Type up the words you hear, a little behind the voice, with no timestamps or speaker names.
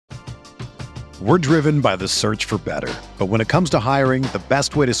We're driven by the search for better. But when it comes to hiring, the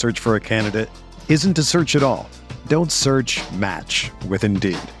best way to search for a candidate isn't to search at all. Don't search, match with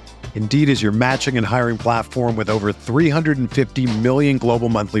Indeed. Indeed is your matching and hiring platform with over 350 million global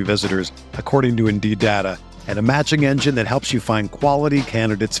monthly visitors, according to Indeed data, and a matching engine that helps you find quality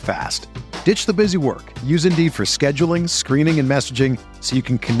candidates fast. Ditch the busy work. Use Indeed for scheduling, screening, and messaging so you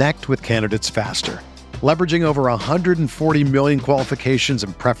can connect with candidates faster. Leveraging over 140 million qualifications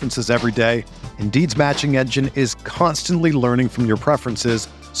and preferences every day, Indeed's matching engine is constantly learning from your preferences,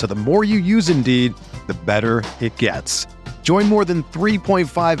 so the more you use Indeed, the better it gets. Join more than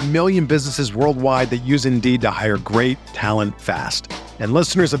 3.5 million businesses worldwide that use Indeed to hire great talent fast. And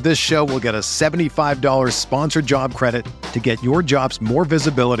listeners of this show will get a $75 sponsored job credit to get your jobs more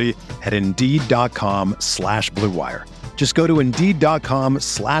visibility at Indeed.com/Blue Wire. Just go to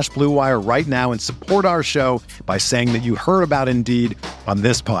Indeed.com/Blue Wire right now and support our show by saying that you heard about Indeed on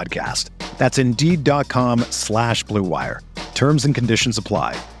this podcast. That's Indeed.com/Blue Wire. Terms and conditions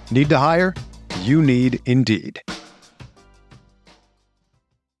apply. Need to hire? You need Indeed.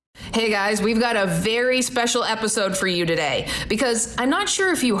 Hey guys, we've got a very special episode for you today because I'm not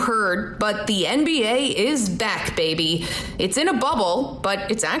sure if you heard, but the NBA is back, baby. It's in a bubble, but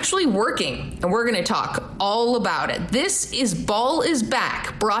it's actually working, and we're going to talk all about it. This is Ball is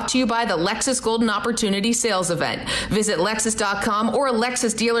Back, brought to you by the Lexus Golden Opportunity Sales Event. Visit Lexus.com or a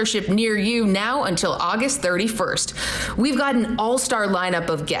Lexus dealership near you now until August 31st. We've got an all-star lineup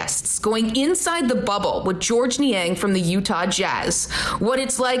of guests going inside the bubble with Georges Niang from the Utah Jazz. What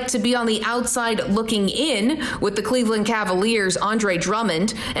it's like to be on the outside looking in with the Cleveland Cavaliers' Andre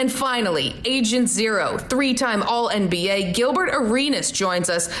Drummond. And finally, Agent Zero, three-time All-NBA Gilbert Arenas joins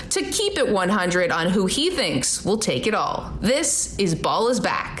us to keep it 100 on who he thinks will take it all. This is Ball is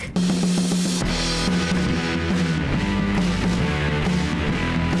Back.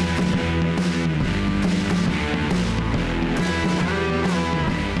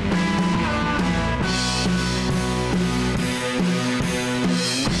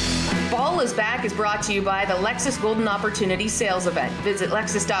 Is Back is brought to you by the Lexus Golden Opportunity Sales Event. Visit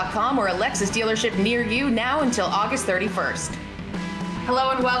Lexus.com or a Lexus dealership near you now until August 31st. Hello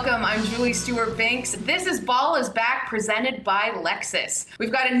and welcome. I'm Julie Stewart-Banks. This is Ball is Back, presented by Lexus.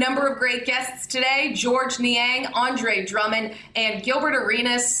 We've got a number of great guests today: Georges Niang, Andre Drummond, and Gilbert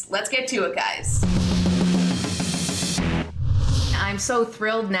Arenas. Let's get to it, guys. I'm so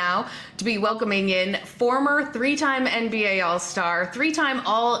thrilled now to be welcoming in former three-time NBA All-Star, three-time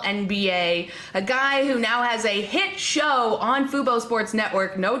All-NBA, a guy who now has a hit show on Fubo Sports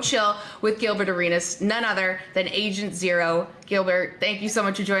Network, No Chill with Gilbert Arenas, none other than Agent Zero. Gilbert, thank you so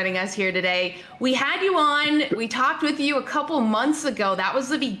much for joining us here today. We had you on, we talked with you a couple months ago. That was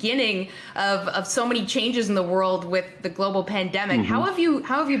the beginning of so many changes in the world with the global pandemic. Mm-hmm.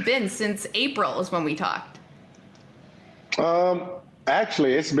 How have you been since April is when we talked?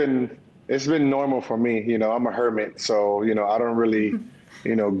 Actually, it's been normal for me. You know, I'm a hermit, so, you know, I don't really,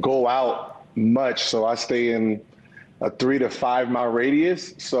 go out much. So I stay in a 3 to 5 mile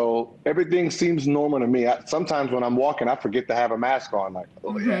radius. So everything seems normal to me. Sometimes when I'm walking, I forget to have a mask on. Like,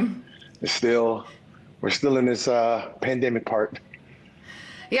 oh yeah, we're still in this pandemic part.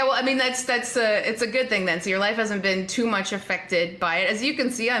 Yeah, well, I mean, it's a good thing then. So your life hasn't been too much affected by it. As you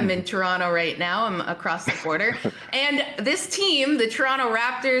can see, I'm in Toronto right now. I'm across the border. And this team, the Toronto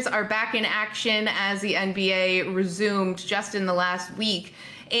Raptors, are back in action as the NBA resumed just in the last week.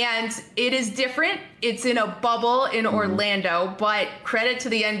 And it is different. It's in a bubble in Orlando, but credit to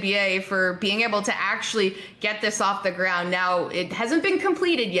the NBA for being able to actually get this off the ground. Now, it hasn't been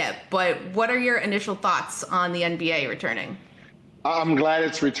completed yet, but what are your initial thoughts on the NBA returning? I'm glad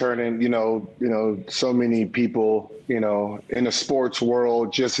it's returning. So many people, in the sports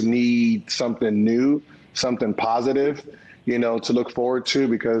world just need something new, something positive, to look forward to,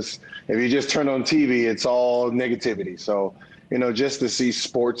 because if you just turn on TV, it's all negativity. So, just to see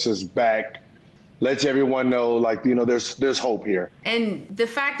sports is back lets everyone know, there's hope here. And the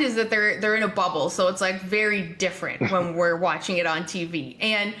fact is that they're in a bubble, so it's very different when we're watching it on TV.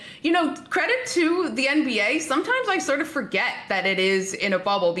 And credit to the NBA. Sometimes I sort of forget that it is in a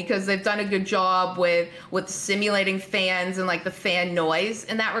bubble because they've done a good job with simulating fans and the fan noise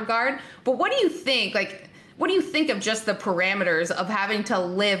in that regard. But what do you think? What do you think of just the parameters of having to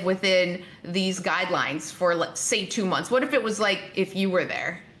live within these guidelines for, let's say, 2 months? What if it was if you were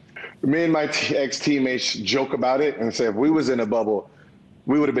there? Me and my ex-teammates joke about it and say, if we was in a bubble,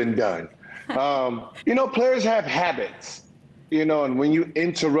 we would have been done. Players have habits, and when you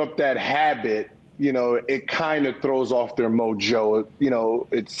interrupt that habit, it kind of throws off their mojo,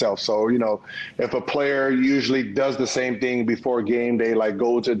 itself. So, if a player usually does the same thing before a game day, like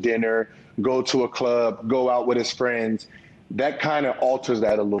go to dinner, go to a club, go out with his friends, that kind of alters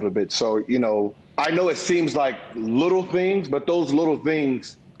that a little bit. So, I know it seems like little things, but those little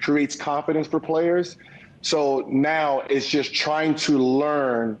things creates confidence for players. So now it's just trying to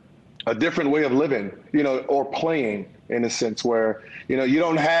learn a different way of living, or playing, in a sense where, you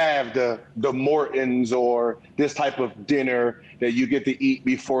don't have the Mortons or this type of dinner that you get to eat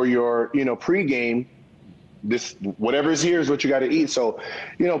before your, pregame. This, whatever's here is what you got to eat. So,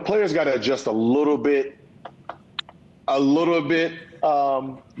 players got to adjust a little bit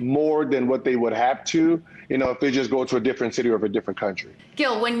more than what they would have to, if they just go to a different city or a different country.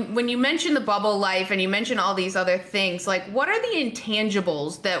 Gil, when you mention the bubble life and you mention all these other things, like what are the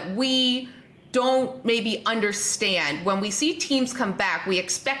intangibles that we don't maybe understand? When we see teams come back, we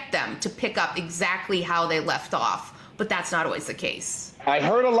expect them to pick up exactly how they left off, but that's not always the case. I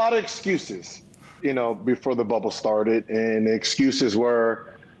heard a lot of excuses, before the bubble started, and the excuses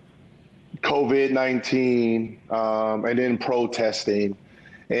were COVID-19 and then protesting.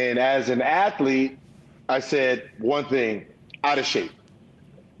 And as an athlete, I said one thing: out of shape.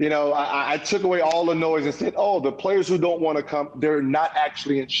 I took away all the noise and said, oh, the players who don't want to come, they're not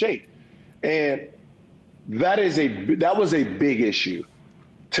actually in shape. And that was a big issue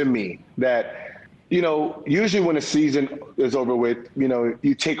to me, that, usually when a season is over with,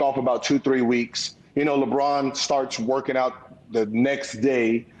 you take off about 2-3 weeks. LeBron starts working out the next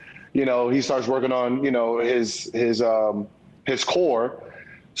day. He starts working on, his core.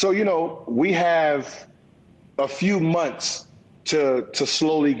 So, we have a few months to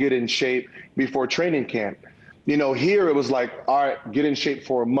slowly get in shape before training camp. Here it was like, all right, get in shape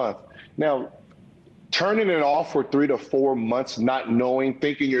for a month. Now, turning it off for 3 to 4 months, not knowing,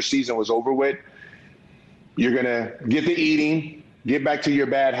 thinking your season was over with, you're going to get to eating, get back to your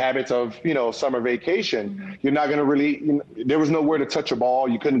bad habits of, summer vacation. You're not going to really, there was nowhere to touch a ball.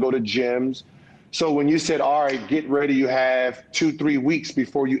 You couldn't go to gyms. So when you said, all right, get ready, you have 2-3 weeks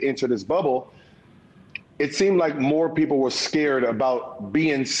before you enter this bubble, it seemed like more people were scared about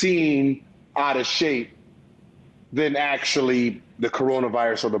being seen out of shape than actually the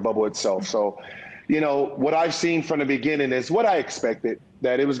coronavirus or the bubble itself. So, what I've seen from the beginning is what I expected,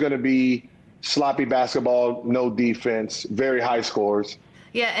 that it was going to be sloppy basketball, no defense, very high scores.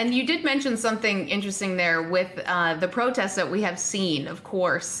 Yeah, and you did mention something interesting there with the protests that we have seen, of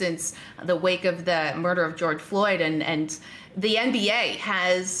course, since the wake of the murder of George Floyd. And the NBA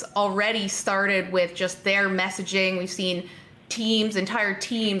has already started with just their messaging. We've seen entire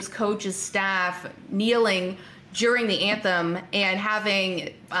teams, coaches, staff kneeling during the anthem and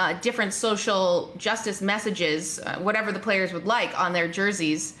having different social justice messages, whatever the players would like, on their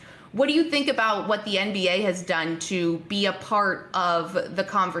jerseys. What do you think about what the NBA has done to be a part of the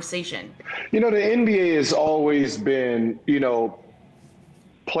conversation? The NBA has always been,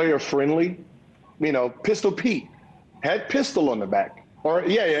 player friendly. Pistol Pete had pistol on the back. Or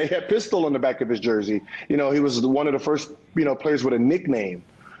he had pistol on the back of his jersey. He was one of the first, players with a nickname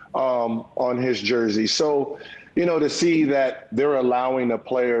on his jersey. So, to see that they're allowing the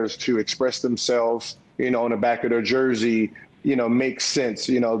players to express themselves, on the back of their jersey, makes sense.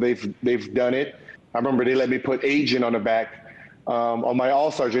 They've done it. I remember they let me put agent on the back on my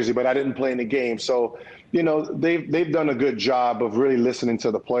All-Star jersey, but I didn't play in the game. So, they've done a good job of really listening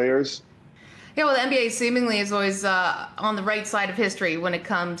to the players. Yeah, well, the NBA seemingly is always on the right side of history when it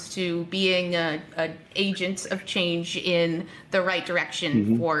comes to being an agent of change in the right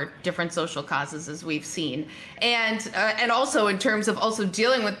direction for different social causes, as we've seen. And also in terms of also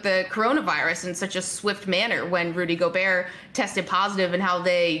dealing with the coronavirus in such a swift manner when Rudy Gobert tested positive and how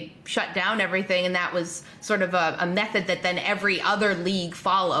they shut down everything. And that was sort of a method that then every other league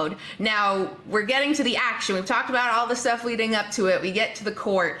followed. Now we're getting to the action. We've talked about all the stuff leading up to it. We get to the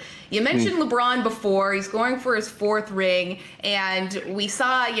court. You mentioned LeBron before. He's going for his 4th ring. And we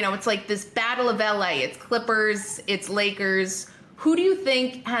saw, it's like this battle of LA. It's Clippers, it's Lakers. Who do you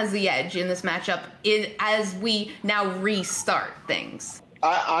think has the edge in this matchup as we now restart things?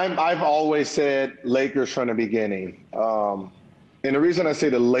 I've always said Lakers from the beginning. And the reason I say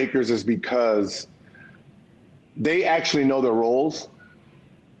the Lakers is because they actually know their roles.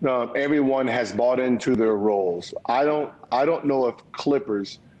 Everyone has bought into their roles. I don't know if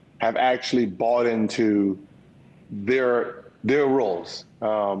Clippers have actually bought into their roles.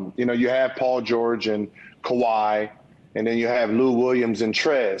 You have Paul George and Kawhi, and then you have Lou Williams and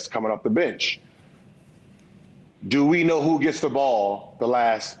Trez coming off the bench. Do we know who gets the ball the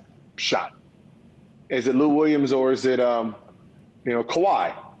last shot? Is it Lou Williams or is it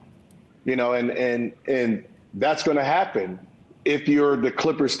Kawhi? you know, and that's going to happen. If you're the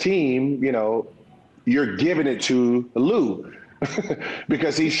Clippers team, you know, you're giving it to Lou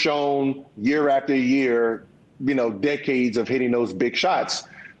because he's shown year after year, you know, decades of hitting those big shots.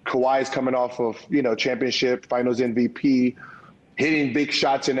 Kawhi's coming off of, you know, championship, finals MVP, hitting big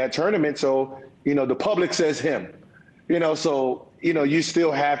shots in that tournament. So, you know, the public says him, you know, so, you know, you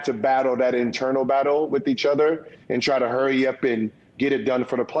still have to battle that internal battle with each other and try to hurry up and get it done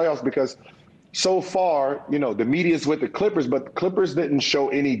for the playoffs, because so far, you know, the media's with the Clippers, but the Clippers didn't show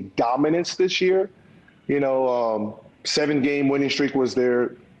any dominance this year. You know, 7-game winning streak was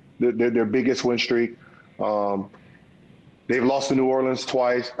their biggest win streak. They've lost to New Orleans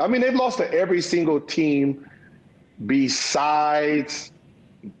twice. I mean, they've lost to every single team besides,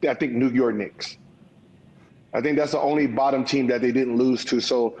 I think, New York Knicks. I think that's the only bottom team that they didn't lose to.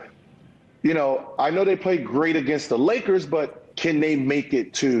 So, you know, I know they played great against the Lakers, but can they make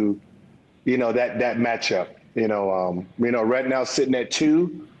it to, you know, that matchup? You know, right now sitting at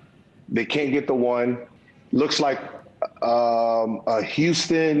 2, they can't get the 1. Looks like a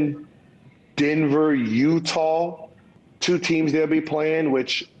Houston, Denver, Utah, 2 teams they'll be playing,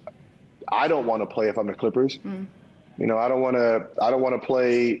 which I don't want to play if I'm the Clippers. You know, I don't want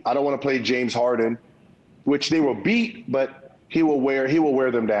to play James Harden, which they will beat, but he will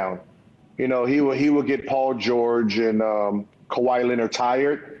wear them down. You know, he will get Paul George and Kawhi Leonard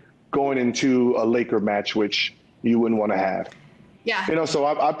tired going into a Laker match, which you wouldn't want to have. Yeah. You know, so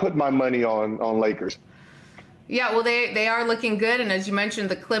I put my money on Lakers. Yeah, well, they are looking good. And as you mentioned,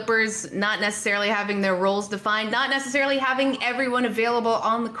 the Clippers not necessarily having their roles defined, not necessarily having everyone available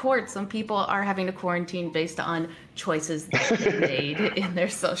on the court. Some people are having to quarantine based on choices that they made in their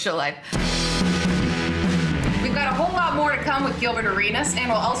social life. We've got a whole lot more to come with Gilbert Arenas, and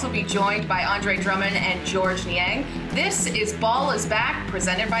we'll also be joined by Andre Drummond and Georges Niang. This is Ball is Back,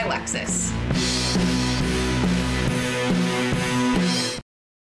 presented by Lexus.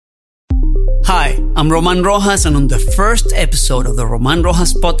 Hi, I'm Roman Rojas, and on the first episode of the Roman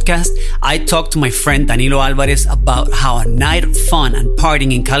Rojas podcast, I talked to my friend Danilo Alvarez about how a night of fun and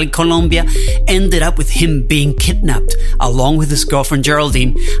partying in Cali, Colombia ended up with him being kidnapped along with his girlfriend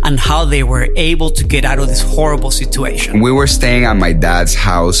Geraldine, and how they were able to get out of this horrible situation. We were staying at my dad's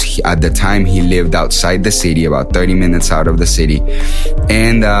house. At the time, he lived outside the city, about 30 minutes out of the city.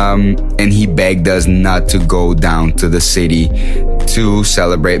 And he begged us not to go down to the city to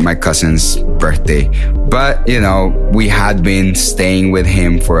celebrate my cousin's birthday. But, you know, we had been staying with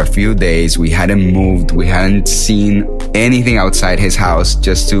him for a few days. We hadn't moved. We hadn't seen anything outside his house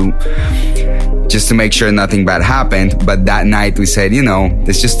just to make sure nothing bad happened. But that night we said, you know,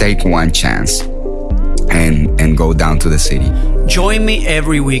 let's just take one chance and go down to the city. Join me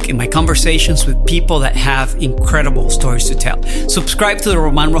every week in my conversations with people that have incredible stories to tell. Subscribe to the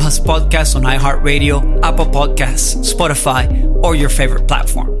Roman Rojas podcast on iHeartRadio, Apple Podcasts, Spotify, or your favorite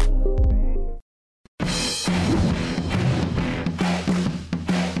platform.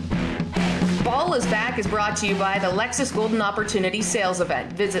 Ball is Back is brought to you by the Lexus Golden Opportunity Sales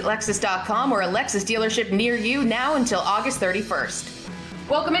Event. Visit Lexus.com or a Lexus dealership near you now until August 31st.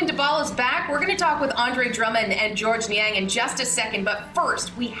 Welcome into Ball is Back. We're going to talk with Andre Drummond and Georges Niang in just a second, but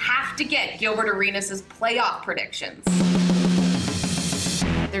first, we have to get Gilbert Arenas' playoff predictions.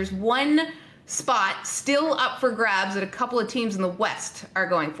 There's one spot still up for grabs that a couple of teams in the West are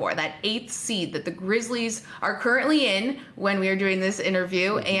going for, that 8th seed that the Grizzlies are currently in when we are doing this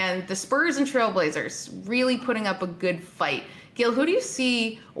interview, and the Spurs and Trailblazers really putting up a good fight. Gil, who do you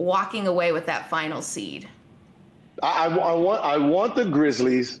see walking away with that final seed? I want the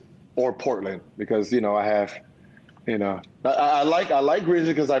Grizzlies or Portland, because, you know, I have, you know, I like Grizzlies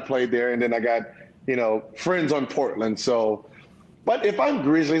because I played there, and then I got, you know, friends on Portland. So, but if I'm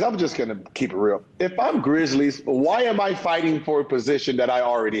Grizzlies, I'm just going to keep it real. If I'm Grizzlies, why am I fighting for a position that I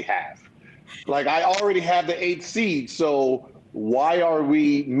already have? Like, I already have the 8th seed. So why are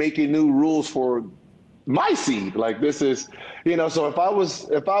we making new rules for my seed? Like, this is, you know, so if I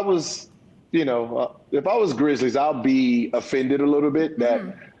was, you know, if I was Grizzlies, I'll be offended a little bit that,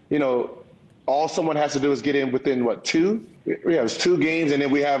 you know, all someone has to do is get in within, what, 2? Yeah, it's 2 games, and then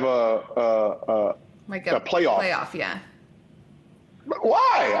we have a playoff. Playoff, yeah.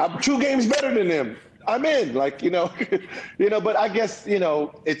 Why? I'm 2 games better than them. I'm in, like, you know, you know. But I guess, you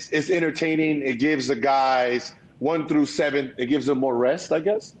know, it's entertaining. It gives the guys 1 through 7. It gives them more rest, I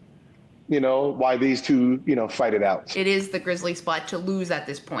guess. You know, why these two, you know, fight it out. It is the Grizzly spot to lose at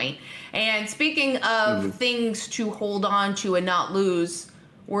this point. And speaking of things to hold on to and not lose,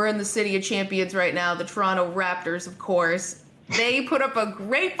 we're in the City of Champions right now, the Toronto Raptors, of course. They put up a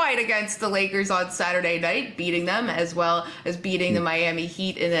great fight against the Lakers on Saturday night, beating them as well as beating the Miami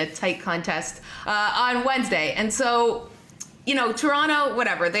Heat in a tight contest on Wednesday. And so, Toronto,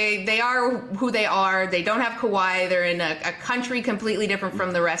 whatever, they are who they are. They don't have Kawhi. They're in a country completely different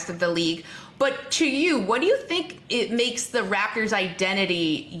from the rest of the league. But to you, what do you think it makes the Raptors'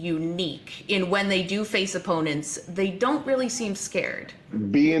 identity unique in when they do face opponents? They don't really seem scared.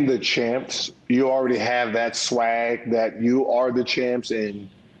 Being the champs, you already have that swag that you are the champs, and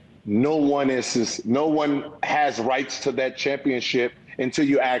no one has rights to that championship until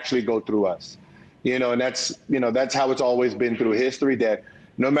you actually go through us. And that's how it's always been through history, that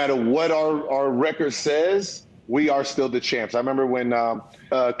no matter what our record says, we are still the champs. I remember when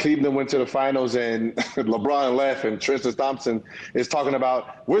Cleveland went to the finals and LeBron left and Tristan Thompson is talking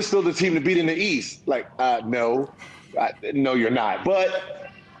about, we're still the team to beat in the East. Like, no, you're not.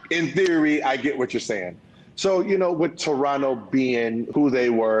 But in theory, I get what you're saying. So, with Toronto being who they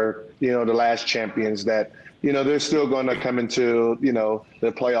were, the last champions, that, they're still going to come into,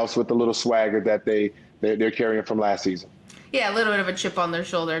 the playoffs with a little swagger that they're carrying from last season. Yeah, a little bit of a chip on their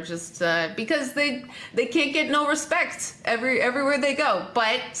shoulder, just because they can't get no respect everywhere they go.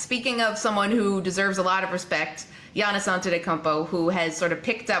 But speaking of someone who deserves a lot of respect, Giannis Antetokounmpo, who has sort of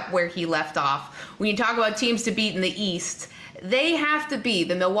picked up where he left off. When you talk about teams to beat in the East, they have to be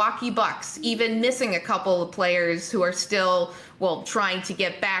the Milwaukee Bucks, even missing a couple of players who are still, trying to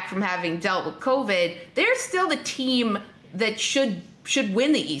get back from having dealt with COVID. They're still the team that should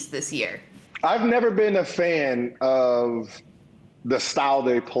win the East this year. I've never been a fan of the style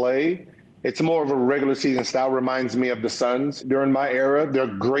they play. It's more of a regular season style. Reminds me of the Suns during my era. They're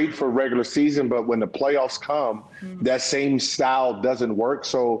great for regular season, but when the playoffs come, that same style doesn't work.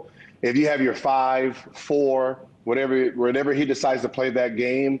 So if you have your 5-4, whatever he decides to play that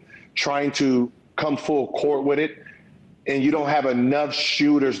game, trying to come full court with it, and you don't have enough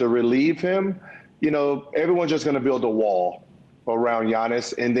shooters to relieve him, everyone's just going to build a wall around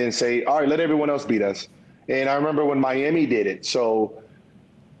Giannis and then say, all right, let everyone else beat us. And I remember when Miami did it. So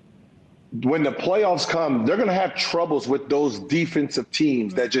when the playoffs come, they're going to have troubles with those defensive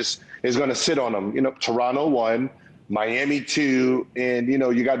teams that just is going to sit on them. Toronto 1, Miami 2, and,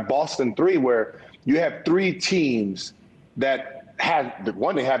 you got Boston 3, where you have 3 teams that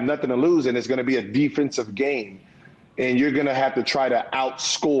they have nothing to lose, and it's going to be a defensive game. And you're going to have to try to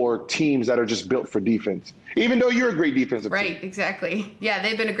outscore teams that are just built for defense, even though you're a great defensive team. Right, exactly. Yeah,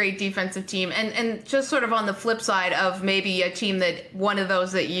 they've been a great defensive team. And just sort of on the flip side of maybe a team that one of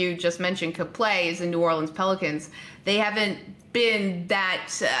those that you just mentioned could play is the New Orleans Pelicans. They haven't been that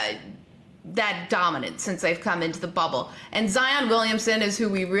dominant since they've come into the bubble. And Zion Williamson is who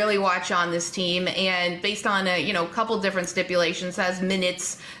we really watch on this team, and based on a couple different stipulations, has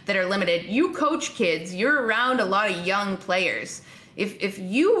minutes that are limited. You coach kids, you're around a lot of young players. If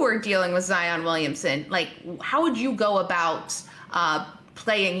you were dealing with Zion Williamson, how would you go about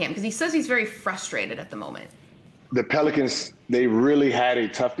playing him? Because he says he's very frustrated at the moment. The Pelicans, they really had a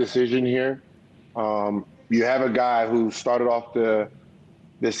tough decision here. You have a guy who started off the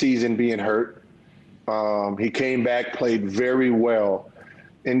season being hurt. He came back, played very well,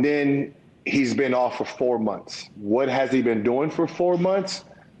 and then he's been off for 4 months. What has he been doing for 4 months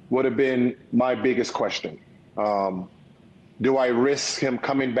would have been my biggest question. Do I risk him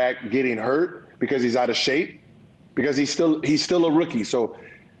coming back getting hurt because he's out of shape? Because he's still a rookie. So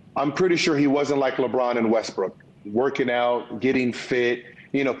I'm pretty sure he wasn't like LeBron and Westbrook, working out, getting fit,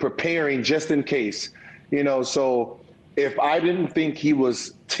 preparing just in case. So if I didn't think he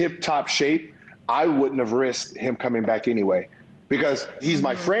was tip-top shape, I wouldn't have risked him coming back anyway, because he's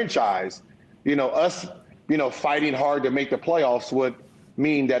my franchise. Us, fighting hard to make the playoffs would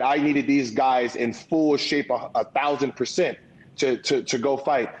mean that I needed these guys in full shape 1,000% to go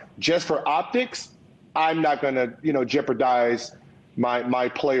fight. Just for optics, I'm not going to, jeopardize my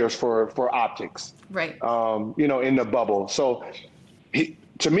players for optics. Right. In the bubble. So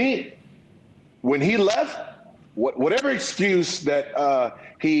to me, when he left, whatever excuse that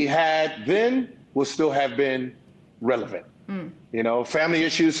he had then will still have been relevant. Family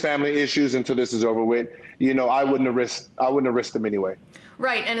issues until this is over with. I wouldn't have risked them anyway.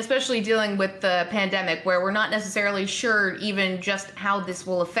 Right, and especially dealing with the pandemic, where we're not necessarily sure even just how this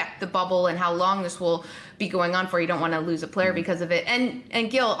will affect the bubble and how long this will be going on for. You don't want to lose a player because of it. And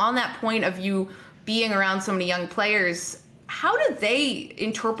Gil, on that point of you being around so many young players, how do they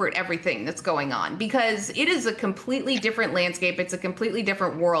interpret everything that's going on? Because it is a completely different landscape. It's a completely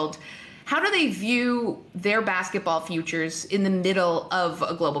different world. How do they view their basketball futures in the middle of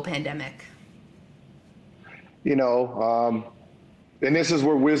a global pandemic? And this is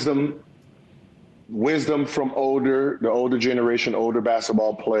where wisdom wisdom from the older generation, older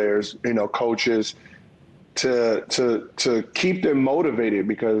basketball players, coaches, to keep them motivated,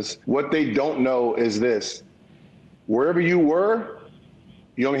 because what they don't know is this: wherever you were,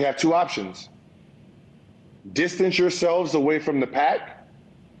 you only have two options. Distance yourselves away from the pack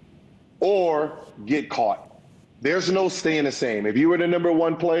or get caught. There's no staying the same. If you were the number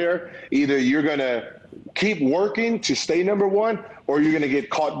one player, either you're going to keep working to stay number one, or you're going to get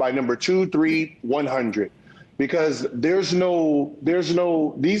caught by number 2, 3, 100. Because these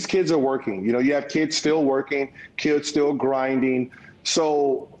kids are working. You have kids still working, kids still grinding.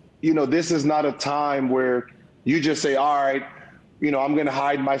 So, this is not a time where you just say, all right, I'm going to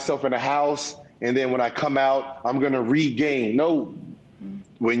hide myself in a house, and then when I come out, I'm going to regain. No,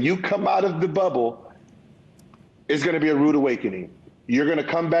 when you come out of the bubble, it's going to be a rude awakening. You're going to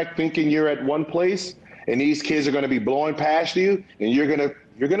come back thinking you're at one place, and these kids are going to be blowing past you, and you're going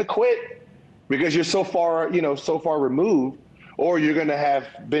to quit because you're so far removed, or you're going to have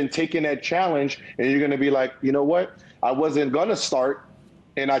been taking that challenge, and you're going to be like, you know what? I wasn't going to start,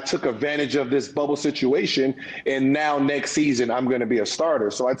 and I took advantage of this bubble situation, and now next season I'm going to be a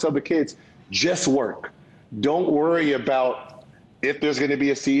starter. So I tell the kids, just work. Don't worry about if there's going to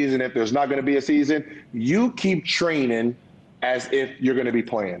be a season, if there's not going to be a season. You keep training as if you're going to be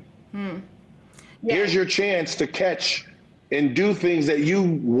playing. Yeah. Here's your chance to catch and do things that you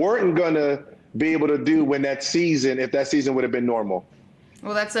weren't going to be able to do if that season would have been normal.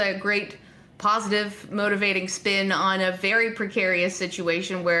 Well, that's a great positive, motivating spin on a very precarious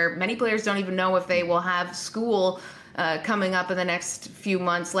situation where many players don't even know if they will have school coming up in the next few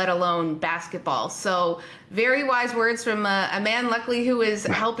months, let alone basketball. So very wise words from a man, luckily, who is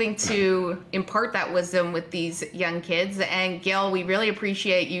helping to impart that wisdom with these young kids. And Gil, we really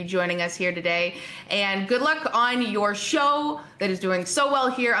appreciate you joining us here today. And good luck on your show that is doing so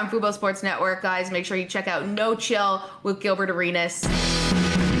well here on Fubo Sports Network. Guys, make sure you check out No Chill with Gilbert Arenas.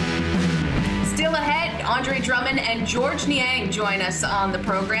 Still ahead, Andre Drummond and Georges Niang join us on the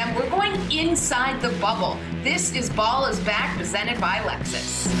program. We're going inside the bubble. This is Ball is Back, presented by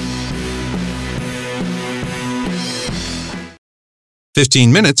Lexus.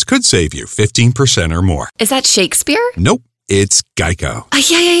 15 minutes could save you 15% or more. Is that Shakespeare? Nope, it's Geico.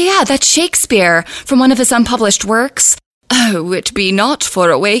 Yeah, that's Shakespeare from one of his unpublished works. Oh, it be not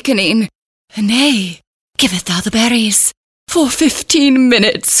for awakening. Nay, giveth thou the berries. For 15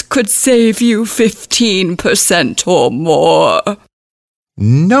 minutes could save you 15% or more.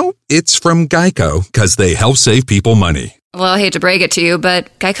 Nope, it's from Geico, because they help save people money. Well, I hate to break it to you, but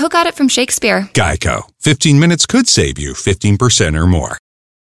Geico got it from Shakespeare. Geico. 15 minutes could save you 15% or more.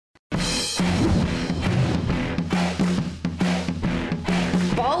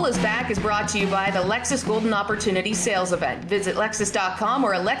 Ball is Back is brought to you by the Lexus Golden Opportunity Sales Event. Visit Lexus.com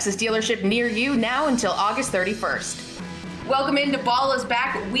or a Lexus dealership near you now until August 31st. Welcome into Ball is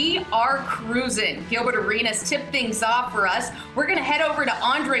Back. We are cruising. Gilbert Arenas tipped things off for us. We're going to head over to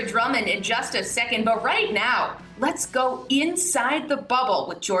Andre Drummond in just a second. But right now, let's go inside the bubble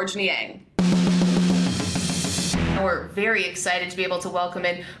with Georges Niang. We're very excited to be able to welcome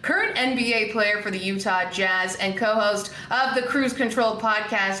in current NBA player for the Utah Jazz and co-host of the Cruise Control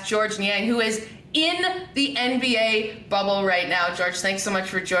podcast, Georges Niang, who is in the NBA bubble right now. George, thanks so much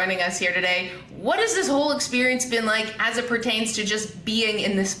for joining us here today. What has this whole experience been like as it pertains to just being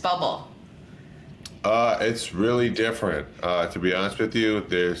in this bubble? It's really different. To be honest with you,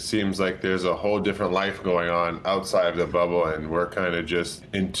 there seems like there's a whole different life going on outside of the bubble, and we're kind of just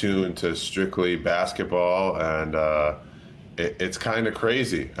in tune to strictly basketball, and it's kind of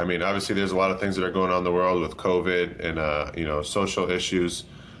crazy. I mean, obviously there's a lot of things that are going on in the world with COVID and, social issues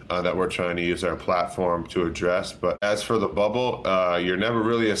that we're trying to use our platform to address. But as for the bubble, you're never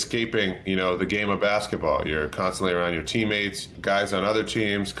really escaping, the game of basketball. You're constantly around your teammates, guys on other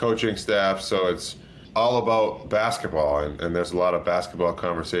teams, coaching staff. So it's all about basketball, and there's a lot of basketball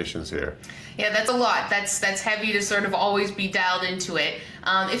conversations here. Yeah, that's a lot. That's heavy to sort of always be dialed into it.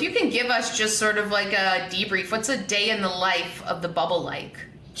 If you can give us just sort of like a debrief, what's a day in the life of the bubble like?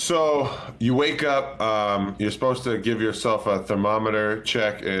 So you wake up, you're supposed to give yourself a thermometer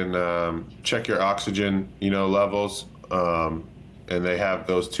check and check your oxygen, levels. And they have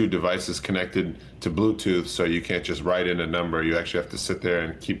those two devices connected to Bluetooth, so you can't just write in a number. You actually have to sit there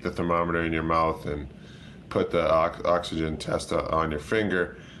and keep the thermometer in your mouth and put the oxygen test on your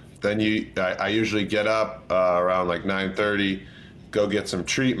finger. Then I usually get up around like 9:30, go get some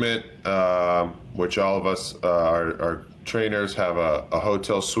treatment, which all of us our trainers have a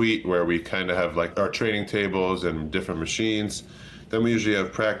hotel suite where we kind of have like our training tables and different machines. Then we usually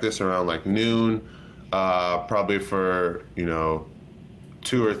have practice around like noon, probably for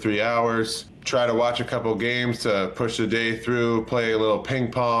 2 or 3 hours. try to watch a couple games to push the day through, play a little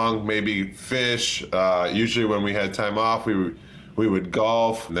ping pong, maybe fish. Usually when we had time off, we would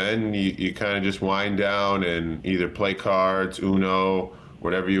golf. Then you kind of just wind down and either play cards, Uno,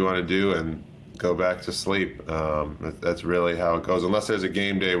 whatever you want to do, and go back to sleep. That's really how it goes, unless there's a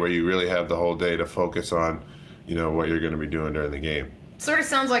game day where you really have the whole day to focus on, what you're going to be doing during the game. Sort of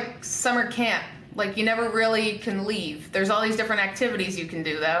sounds like summer camp. Like you never really can leave. There's all these different activities you can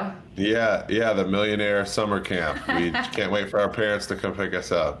do, though. Yeah, the millionaire summer camp. We can't wait for our parents to come pick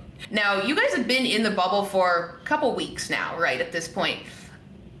us up. Now, you guys have been in the bubble for a couple weeks now, right, at this point.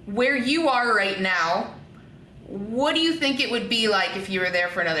 Where you are right now, what do you think it would be like if you were there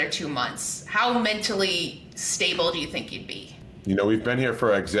for another 2 months? How mentally stable do you think you'd be? We've been here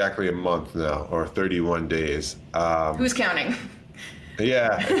for exactly a month now, or 31 days. Who's counting?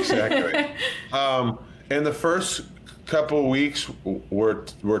 Yeah, exactly. And the first couple weeks were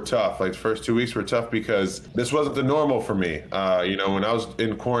tough. Like the first 2 weeks were tough because this wasn't the normal for me. When I was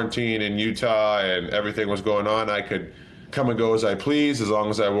in quarantine in Utah and everything was going on, I could come and go as I pleased as long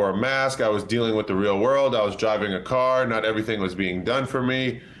as I wore a mask. I was dealing with the real world. I was driving a car. Not everything was being done for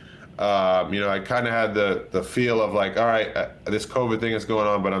me. I kind of had the feel of like, all right, this COVID thing is going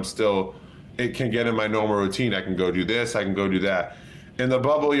on, but it can get in my normal routine. I can go do this. I can go do that. In the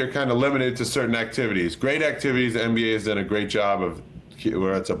bubble, you're kind of limited to certain activities. Great activities. The NBA has done a great job of,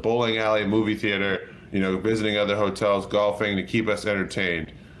 where it's a bowling alley, movie theater, visiting other hotels, golfing to keep us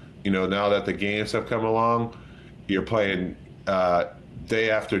entertained. Now that the games have come along, you're playing day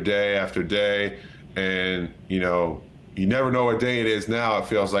after day after day, and you never know what day it is now. It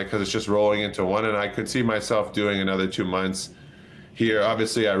feels like, because it's just rolling into one, and I could see myself doing another 2 months here.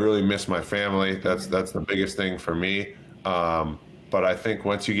 Obviously, I really miss my family. That's the biggest thing for me. But I think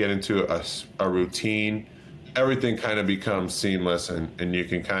once you get into a routine, everything kind of becomes seamless, and you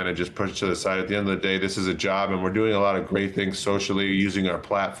can kind of just push it to the side. At the end of the day, this is a job, and we're doing a lot of great things socially, using our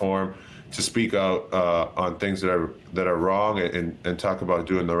platform to speak out on things that are wrong and talk about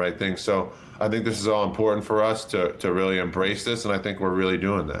doing the right thing. So I think this is all important for us to really embrace this, and I think we're really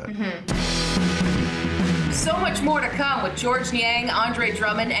doing that. Mm-hmm. So much more to come with Georges Niang, Andre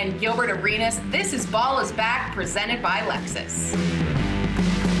Drummond, and Gilbert Arenas. This is Ball is Back, presented by Lexus.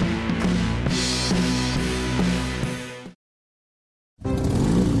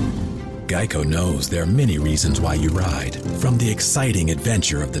 Geico knows there are many reasons why you ride. From the exciting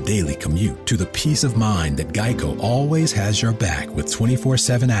adventure of the daily commute to the peace of mind that Geico always has your back with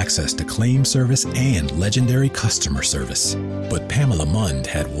 24/7 access to claim service and legendary customer service. But Pamela Mund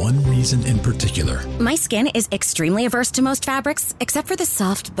had one reason in particular. My skin is extremely averse to most fabrics, except for the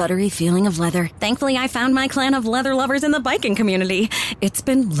soft, buttery feeling of leather. Thankfully, I found my clan of leather lovers in the biking community. It's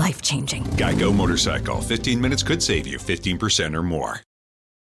been life-changing. Geico Motorcycle. 15 minutes could save you 15% or more.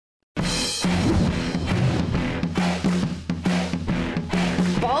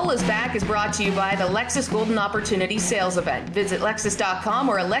 Ball is Back is brought to you by the Lexus Golden Opportunity Sales Event. Visit Lexus.com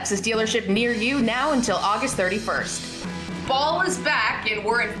or a Lexus dealership near you now until August 31st. Ball is back, and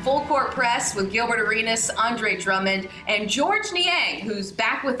we're in full court press with Gilbert Arenas, Andre Drummond, and Georges Niang, who's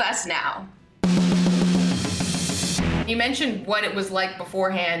back with us now. You mentioned what it was like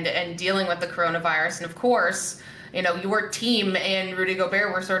beforehand and dealing with the coronavirus, and of course, your team and Rudy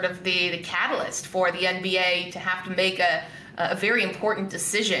Gobert were sort of the catalyst for the NBA to have to make a very important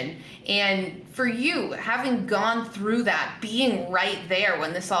decision. And for you, having gone through that, being right there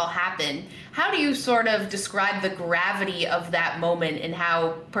when this all happened, how do you sort of describe the gravity of that moment and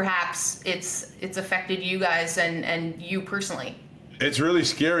how perhaps it's affected you guys and you personally? It's really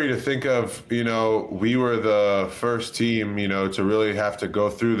scary to think of, we were the first team, to really have to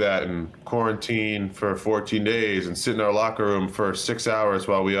go through that and quarantine for 14 days and sit in our locker room for 6 hours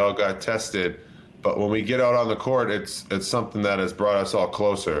while we all got tested. But when we get out on the court, it's something that has brought us all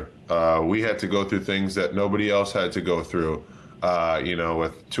closer. We had to go through things that nobody else had to go through,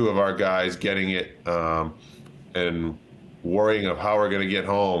 with two of our guys getting it and worrying of how we're going to get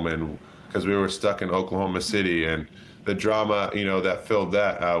home, and because we were stuck in Oklahoma City and the drama, that filled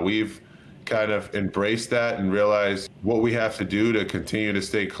that. We've kind of embraced that and realized what we have to do to continue to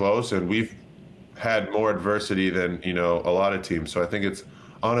stay close. And we've had more adversity than, a lot of teams. So I think it's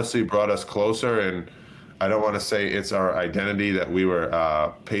honestly brought us closer, and I don't want to say it's our identity that we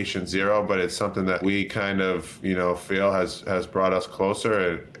were patient zero, but it's something that we kind of, feel has brought us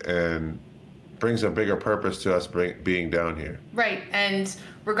closer and brings a bigger purpose to us being down here. Right. And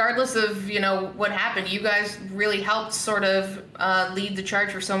regardless of, what happened, you guys really helped sort of lead the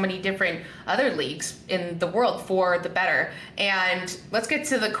charge for so many different other leagues in the world for the better. And let's get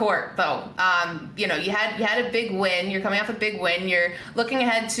to the court, though. You had a big win. You're coming off a big win. You're looking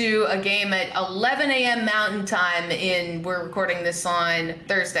ahead to a game at 11 a.m. Mountain Time. We're recording this on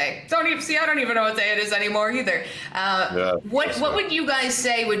Thursday. I don't even know what day it is anymore either. What would you guys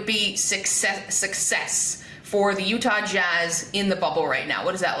say would be success for the Utah Jazz in the bubble right now?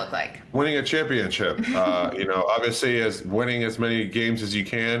 What does that look like? Winning a championship. Obviously, as winning as many games as you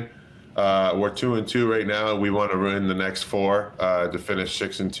can. We're 2-2 right now. We want to win the next 4 to finish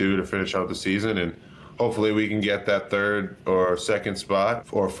 6-2 to finish out the season, and hopefully we can get that 3rd or 2nd spot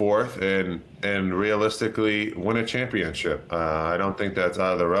or 4th and realistically win a championship. I don't think that's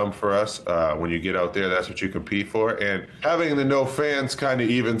out of the realm for us. When you get out there, that's what you compete for. And having the no fans kind of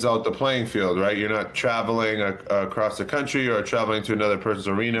evens out the playing field, right? You're not traveling across the country or traveling to another person's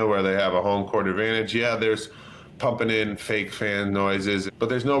arena where they have a home court advantage. Yeah, there's pumping in fake fan noises, but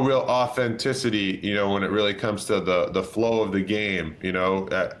there's no real authenticity, when it really comes to the flow of the game.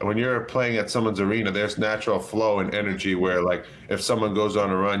 When you're playing at someone's arena, there's natural flow and energy where, like, if someone goes on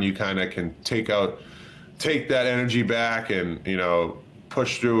a run, you kind of can take that energy back and,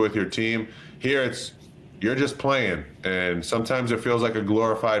 push through with your team. Here you're just playing, and sometimes it feels like a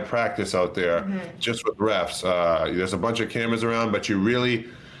glorified practice out there, just with refs. There's a bunch of cameras around, but you really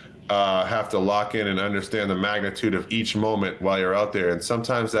have to lock in and understand the magnitude of each moment while you're out there. And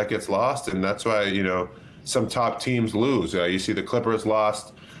sometimes that gets lost, and that's why, some top teams lose. You see the Clippers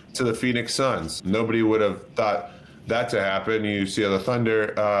lost to the Phoenix Suns. Nobody would have thought that to happen. You see the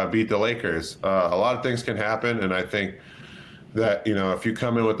Thunder beat the Lakers. A lot of things can happen, and I think that, if you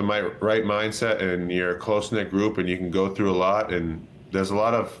come in with the right mindset and you're a close-knit group and you can go through a lot, and there's a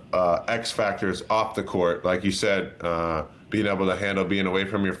lot of X factors off the court, like you said, being able to handle being away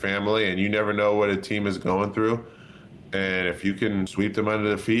from your family, and you never know what a team is going through. And if you can sweep them under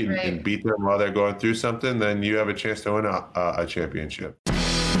the feet and beat them while they're going through something, then you have a chance to win a championship.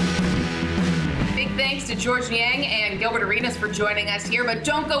 Big thanks to Georges Niang and Gilbert Arenas for joining us here, but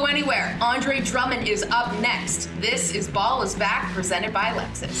don't go anywhere. Andre Drummond is up next. This is Ball is Back, presented by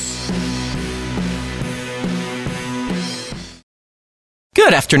Lexus.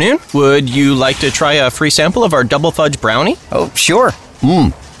 Good afternoon. Would you like to try a free sample of our double fudge brownie? Oh, sure.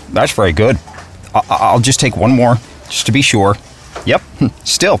 That's very good. I'll just take one more, just to be sure. Yep,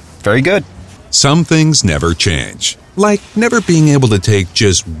 still very good. Some things never change, like never being able to take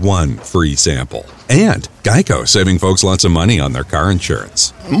just one free sample. And Geico saving folks lots of money on their car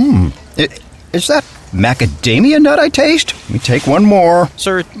insurance. Is that macadamia nut I taste? Let me take one more.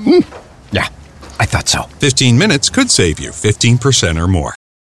 Sir? Yeah, I thought so. 15 minutes could save you 15% or more.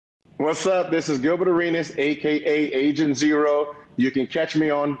 What's up? This is Gilbert Arenas, a.k.a. Agent Zero. You can catch me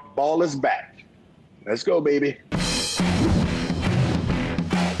on Ball is Back. Let's go, baby.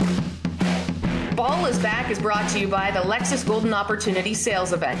 Ball is Back is brought to you by the Lexus Golden Opportunity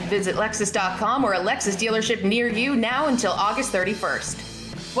Sales Event. Visit Lexus.com or a Lexus dealership near you now until August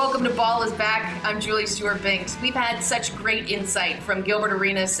 31st. Welcome to Ball is Back. I'm Julie Stewart-Binks. We've had such great insight from Gilbert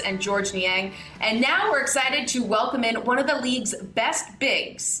Arenas and Georges Niang, and now we're excited to welcome in one of the league's best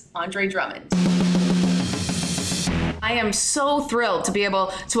bigs, Andre Drummond. I am so thrilled to be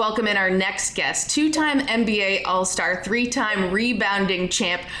able to welcome in our next guest, 2-time NBA All-Star, 3-time rebounding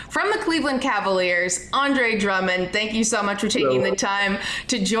champ from the Cleveland Cavaliers, Andre Drummond. Thank you so much for taking the time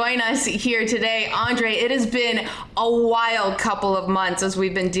to join us here today. Andre, it has been a wild couple of months as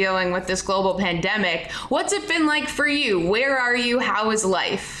we've been dealing with this global pandemic. What's it been like for you? Where are you? How is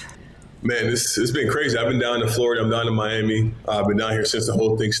life? Man, it's been crazy. I've been down in Florida. I'm down in Miami. I've been down here since the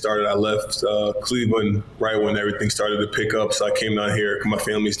whole thing started. I left Cleveland right when everything started to pick up. So I came down here. My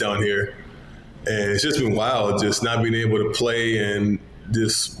family's down here. And it's just been wild, just not being able to play and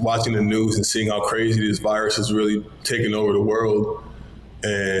just watching the news and seeing how crazy this virus is really taking over the world.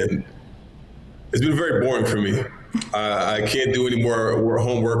 And it's been very boring for me. I can't do any more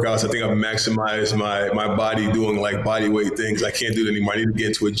home workouts. I think I've maximized my body doing like body weight things. I can't do it anymore. I need to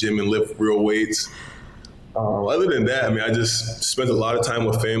get to a gym and lift real weights. Other than that, I mean, I just spent a lot of time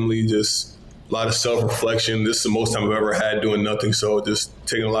with family, just a lot of self-reflection. This is the most time I've ever had doing nothing. So just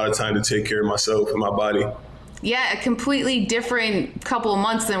taking a lot of time to take care of myself and my body. Yeah, a completely different couple of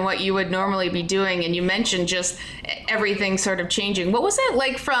months than what you would normally be doing. And you mentioned just everything sort of changing. What was it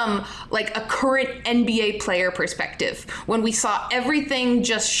like from like a current NBA player perspective when we saw everything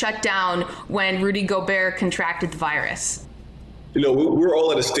just shut down when Rudy Gobert contracted the virus? You know, we were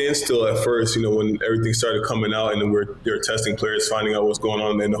all at a standstill at first, you know, when everything started coming out and then they were testing players, finding out what's going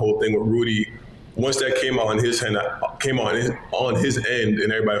on, and the whole thing with Rudy. Once that came out on his end, came on his end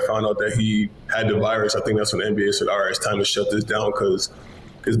and everybody found out that he had the virus, I think that's when the NBA said, all right, it's time to shut this down because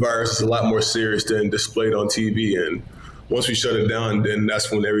his virus is a lot more serious than displayed on TV. And once we shut it down, then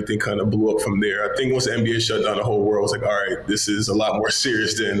that's when everything kind of blew up from there. I think once the NBA shut down, the whole world was like, all right, this is a lot more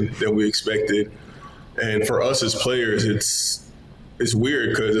serious than we expected. And for us as players, it's weird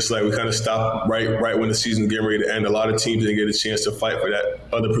because it's like we kind of stopped right when the season's getting ready to end. A lot of teams didn't get a chance to fight for that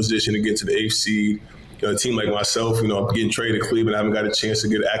other position to get to the eighth seed. A team like myself, I'm getting traded to Cleveland. I haven't got a chance to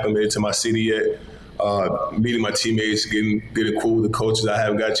get acclimated to my city yet. Meeting my teammates, getting cool with the coaches. I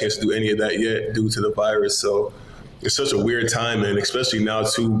haven't got a chance to do any of that yet due to the virus. So it's such a weird time, and especially now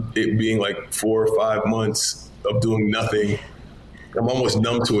too, it being like 4 or 5 months of doing nothing. I'm almost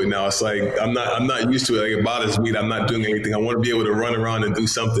numb to it now. It's like I'm not used to it. Like, it bothers me that I'm not doing anything. I want to be able to run around and do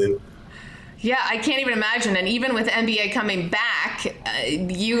something. Yeah, I can't even imagine. And even with NBA coming back,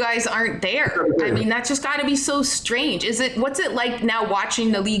 you guys aren't there. I mean, that's just got to be so strange. What's it like now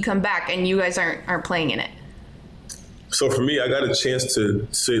watching the league come back and you guys aren't playing in it? So for me, I got a chance to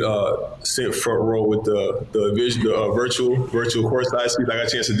sit front row with the virtual courtside seats. I got a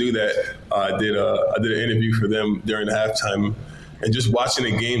chance to do that. I did an interview for them during the halftime, and just watching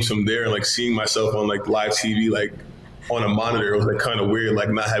the games from there and like seeing myself on like live TV, like on a monitor, it was like kind of weird, like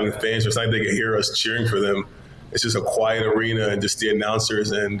not having fans. It's not like they could hear us cheering for them. It's just a quiet arena and just the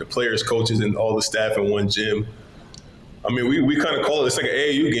announcers and the players, coaches, and all the staff in one gym. I mean, we kind of call it, it's like an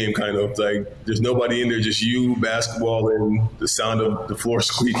AAU game kind of. Like there's nobody in there, just you, basketball, and the sound of the floor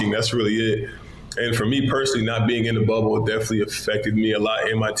squeaking. That's really it. And for me personally, not being in the bubble definitely affected me a lot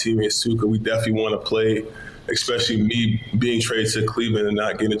and my teammates too, because we definitely want to play, especially me being traded to Cleveland and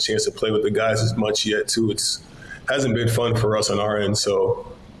not getting a chance to play with the guys as much yet too. Hasn't been fun for us on our end,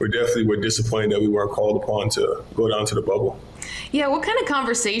 so we're disappointed that we weren't called upon to go down to the bubble. Yeah, what kind of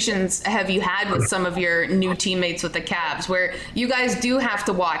conversations have you had with some of your new teammates with the Cavs, where you guys do have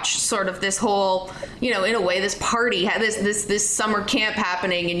to watch sort of this whole, in a way, this party, this summer camp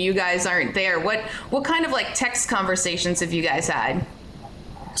happening, and you guys aren't there? What kind of like text conversations have you guys had?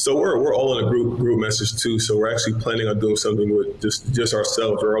 So we're all in a group message too. So we're actually planning on doing something with just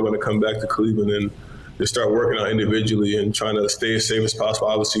ourselves. We're all going to come back to Cleveland and just start working out individually and trying to stay as safe as possible.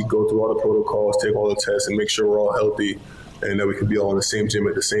 Obviously, go through all the protocols, take all the tests, and make sure we're all healthy and that we can be all in the same gym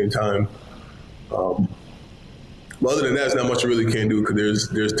at the same time. But other than that, there's not much you really can do because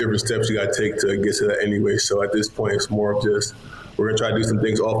there's different steps you got to take to get to that anyway. So at this point, it's more of just we're going to try to do some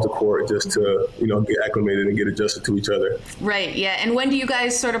things off the court just to, get acclimated and get adjusted to each other. Right, yeah. And when do you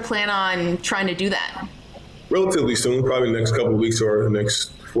guys sort of plan on trying to do that? Relatively soon, probably the next couple of weeks or the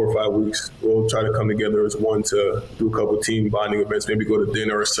next 4 or 5 weeks. We'll try to come together as one to do a couple of team bonding events, maybe go to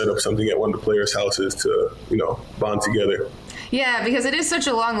dinner or set up something at one of the players' houses to, bond together. Yeah, because it is such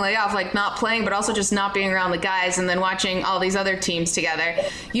a long layoff, like not playing, but also just not being around the guys and then watching all these other teams together.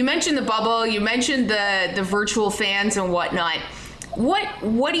 You mentioned the bubble, you mentioned the virtual fans and whatnot. What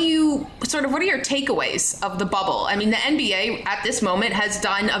are your takeaways of the bubble? I mean, the NBA at this moment has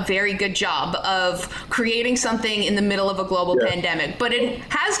done a very good job of creating something in the middle of a global pandemic, but it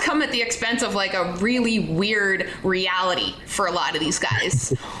has come at the expense of like a really weird reality for a lot of these guys.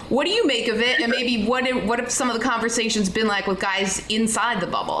 What do you make of it? And maybe what have some of the conversations been like with guys inside the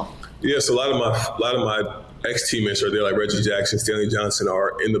bubble? Yeah, so a lot of my ex-teammates are there, like Reggie Jackson, Stanley Johnson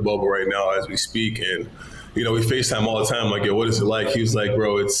are in the bubble right now as we speak, and we FaceTime all the time. Like, yo, what is it like? He was like,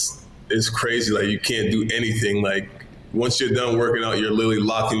 bro, it's crazy. Like, you can't do anything. Like, once you're done working out, you're literally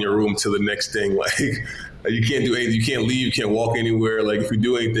locked in your room till the next thing. Like, you can't do anything. You can't leave. You can't walk anywhere. Like, if you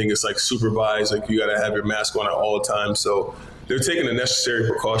do anything, it's like supervised. Like, you got to have your mask on all the time. So they're taking the necessary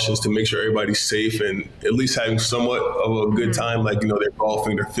precautions to make sure everybody's safe and at least having somewhat of a good time. Like, they're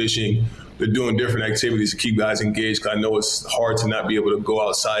golfing, they're fishing, they're doing different activities to keep guys engaged. Because I know it's hard to not be able to go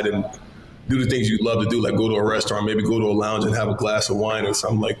outside and do the things you'd love to do, like go to a restaurant, maybe go to a lounge and have a glass of wine or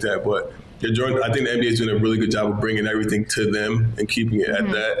something like that. But I think the NBA is doing a really good job of bringing everything to them and keeping it at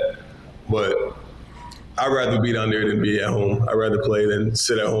that. But I'd rather be down there than be at home. I'd rather play than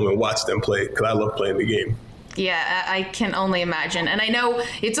sit at home and watch them play because I love playing the game. Yeah, I can only imagine. And I know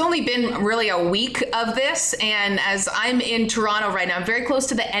it's only been really a week of this. And as I'm in Toronto right now, I'm very close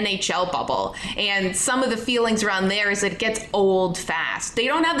to the NHL bubble. And some of the feelings around there is that it gets old fast. They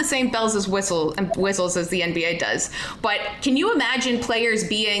don't have the same bells as whistles as the NBA does. But can you imagine players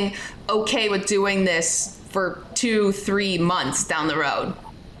being okay with doing this for 2-3 months down the road?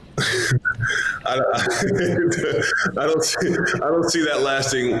 I don't see that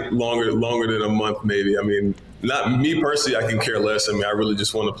lasting longer than a month, maybe. I mean, not me personally, I can care less. I mean, I really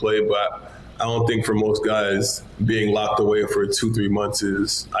just want to play, but I don't think for most guys being locked away for 2-3 months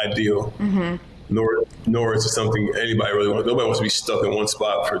is ideal. Mm-hmm. nor is it something anybody really wants. Nobody wants to be stuck in one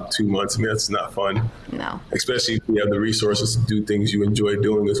spot for 2 months. I mean, that's not fun. No. Especially if you have the resources to do things you enjoy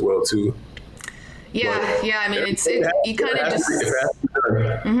doing as well, too. Yeah, but, yeah. I mean, you kind of just.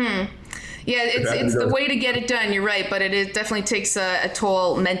 Yeah, it's the way to get it done. You're right, but it definitely takes a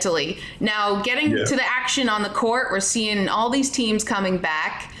toll mentally. Now, getting to the action on the court, we're seeing all these teams coming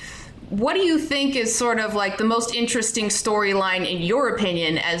back. What do you think is sort of like the most interesting storyline, in your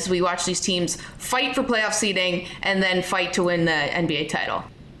opinion, as we watch these teams fight for playoff seeding and then fight to win the NBA title?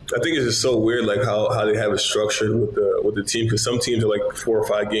 I think it's just so weird, like how they have it structured with the team, because some teams are like 4 or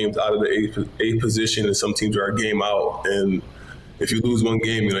 5 games out of the eighth position, and some teams are a game out. And if you lose one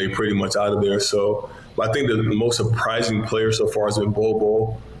game, you're pretty much out of there. So, but I think the most surprising player so far has been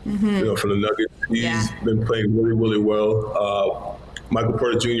Bol, from the Nuggets. He's been playing really, really well. Michael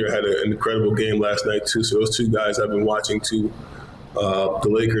Porter Jr. had an incredible game last night, too. So those two guys I've been watching, too. The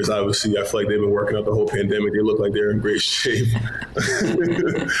Lakers, obviously, I feel like they've been working out the whole pandemic. They look like they're in great shape.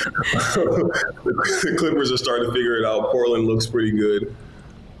 The Clippers are starting to figure it out. Portland looks pretty good.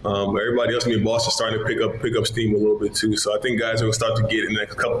 Everybody else, Boston's starting to pick up steam a little bit, too. So I think guys are going to start to get in the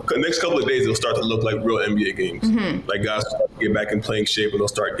next couple of days, they'll start to look like real NBA games. Like guys will start to get back in playing shape, and they'll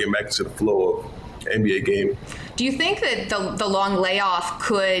start getting back into the flow of NBA game. Do you think that the long layoff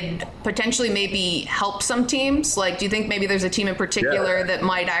could potentially maybe help some teams? Like, do you think maybe there's a team in particular that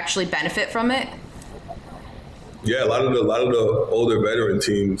might actually benefit from it? Yeah, a lot of the older veteran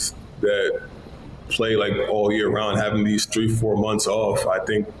teams that play like all year round, having these 3-4 months off, I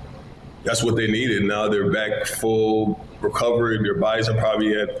think that's what they needed. Now they're back full recovery. Their bodies are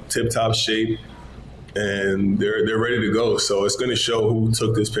probably at tip-top shape, and they're ready to go. So it's going to show who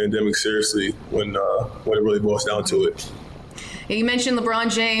took this pandemic seriously when it really boils down to it. You mentioned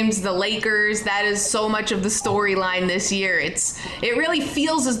LeBron James, the Lakers. That is so much of the storyline this year. It really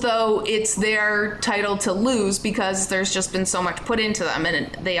feels as though it's their title to lose because there's just been so much put into them,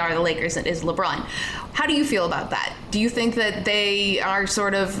 and they are the Lakers. It is LeBron. How do you feel about that? Do you think that they are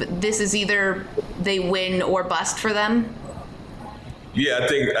sort of, this is either they win or bust for them? Yeah, I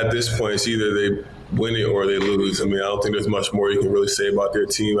think at this point it's either they win it or they lose. I mean, I don't think there's much more you can really say about their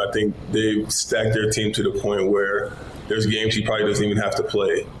team. I think they've stacked their team to the point where there's games he probably doesn't even have to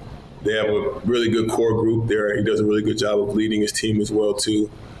play. They have a really good core group there. He does a really good job of leading his team as well, too.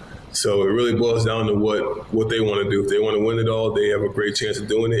 So it really boils down to what they want to do. If they want to win it all, they have a great chance of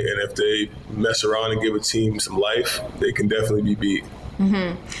doing it. And if they mess around and give a team some life, they can definitely be beat.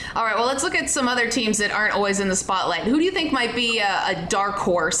 All right, well, let's look at some other teams that aren't always in the spotlight. Who do you think might be a dark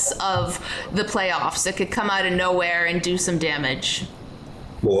horse of the playoffs that could come out of nowhere and do some damage?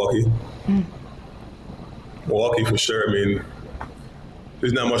 Milwaukee. Milwaukee for sure. I mean,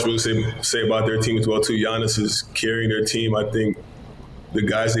 there's not much really to say about their team as well, too. Giannis is carrying their team. I think the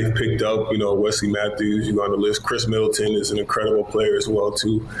guys they've picked up, Wesley Matthews, you go on the list. Chris Middleton is an incredible player as well,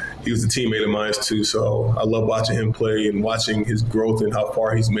 too. He was a teammate of mine, too. So I love watching him play and watching his growth and how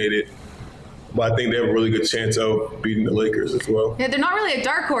far he's made it. But I think they have a really good chance of beating the Lakers as well. Yeah, they're not really a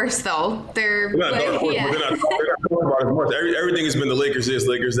dark horse, though. They're not a dark horse, but they're not talking about it as much. Everything has been the Lakers this,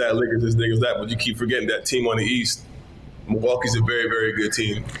 Lakers that, Lakers this, Lakers that. But you keep forgetting that team on the East, Milwaukee's a very, very good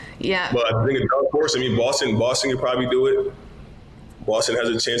team. Yeah. But I think a dark horse, Boston could probably do it. Boston has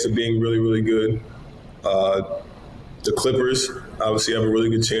a chance of being really, really good. The Clippers obviously have a really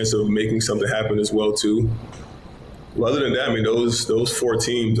good chance of making something happen as well, too. Well, other than that, those 4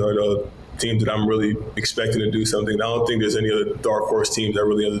 teams are the teams that I'm really expecting to do something. I don't think there's any other dark horse teams that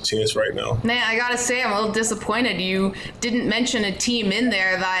really has a chance right now. Man, I gotta say, I'm a little disappointed you didn't mention a team in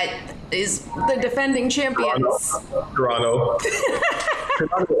there that is the defending champions. Toronto.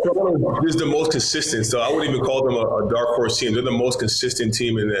 Toronto is the most consistent, so I wouldn't even call them a dark horse team. They're the most consistent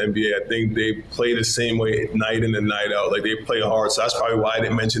team in the NBA. I think they play the same way night in and night out. Like, they play hard, so that's probably why I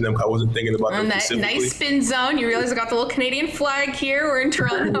didn't mention them. I wasn't thinking about them specifically. Nice spin zone. You realize I got the little Canadian flag here. We're in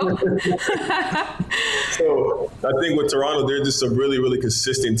Toronto. So I think with Toronto, they're just a really, really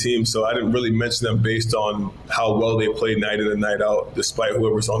consistent team. So I didn't really mention them based on how well they play night in and night out, despite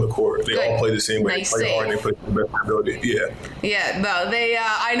whoever's on the court. They all play the same way. Nice they play hard. They play to the best ability. Yeah. Yeah. No. They.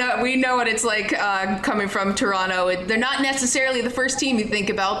 I know. We know what it's like coming from Toronto. They're not necessarily the first team you think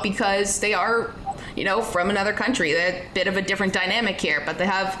about because they are, from another country. They're a bit of a different dynamic here, but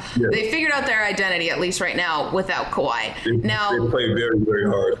they figured out their identity, at least right now, without Kawhi. They play very, very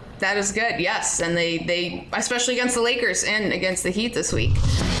hard. That is good, yes. And they especially against the Lakers and against the Heat this week.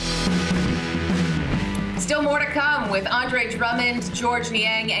 Still more to come with Andre Drummond, George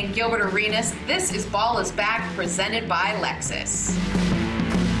Niang, and Gilbert Arenas. This is Ball is Back, presented by Lexus.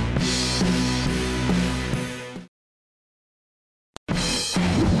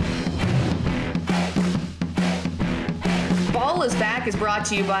 brought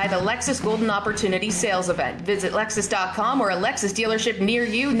to you by the Lexus Golden Opportunity Sales Event. Visit Lexus.com or a Lexus dealership near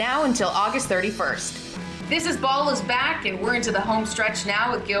you now until August 31st. This is Ball is Back, and we're into the home stretch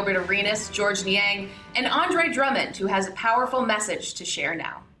now with Gilbert Arenas, Georges Niang, and Andre Drummond, who has a powerful message to share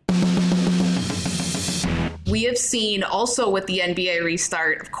now. We have seen also with the NBA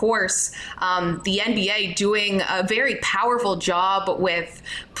restart, of course, the NBA doing a very powerful job with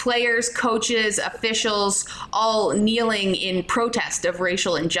players, coaches, officials, all kneeling in protest of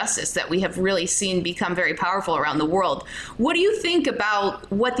racial injustice that we have really seen become very powerful around the world. What do you think about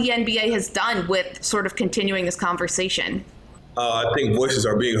what the NBA has done with sort of continuing this conversation? I think voices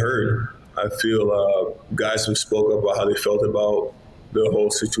are being heard. I feel guys who spoke up about how they felt about the whole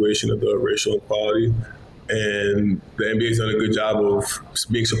situation of the racial inequality. And the NBA's done a good job of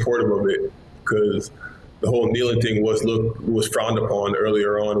being supportive of it, because the whole kneeling thing was frowned upon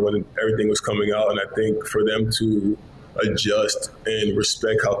earlier on when everything was coming out. And I think for them to adjust and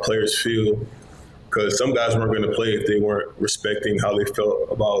respect how players feel, because some guys weren't going to play if they weren't respecting how they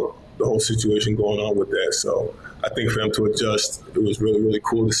felt about the whole situation going on with that. So I think for them to adjust, it was really, really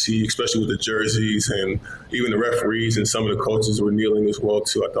cool to see, especially with the jerseys, and even the referees and some of the coaches were kneeling as well,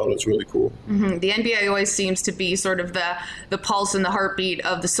 too. I thought it was really cool. Mm-hmm. The NBA always seems to be sort of the pulse and the heartbeat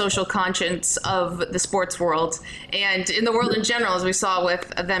of the social conscience of the sports world, and in the world in general, as we saw with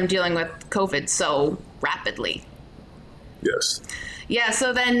them dealing with COVID so rapidly. Yes. Yeah,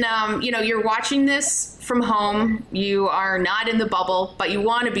 so then, you're watching this from home. You are not in the bubble, but you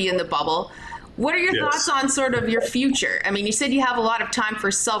want to be in the bubble. What are your thoughts on sort of your future? I mean, you said you have a lot of time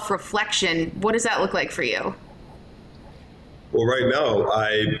for self-reflection. What does that look like for you? Well, right now,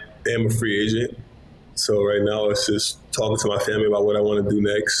 I am a free agent. So right now, it's just talking to my family about what I want to do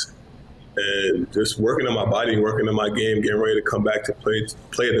next, and just working on my body, working on my game, getting ready to come back to play at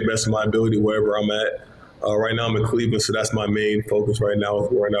the best of my ability wherever I'm at. Right now, I'm in Cleveland, so that's my main focus right now,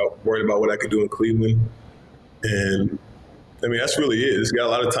 is worrying about what I can do in Cleveland. And I mean, that's really it. It's got a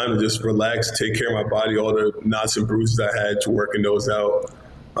lot of time to just relax, take care of my body, all the knots and bruises I had, working those out,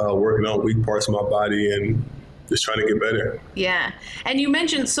 working on weak parts of my body, and just trying to get better. Yeah. And you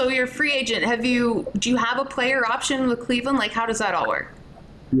mentioned, so you're a free agent. Do you have a player option with Cleveland? Like, how does that all work?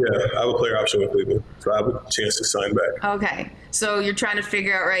 Yeah, I have a player option with Cleveland, so I have a chance to sign back. Okay. So you're trying to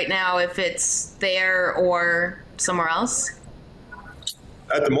figure out right now if it's there or somewhere else?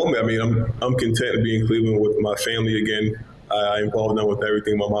 At the moment, I mean, I'm content to be in Cleveland with my family again. I involve them with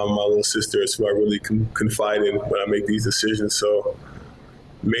everything. My mom and my little sister is who I really confide in when I make these decisions. So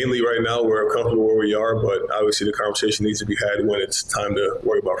mainly right now, we're comfortable where we are, but obviously the conversation needs to be had when it's time to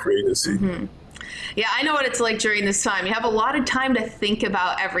worry about free agency. Mm-hmm. Yeah, I know what it's like during this time. You have a lot of time to think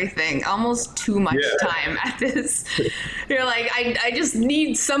about everything, almost too much time at this. You're like, I just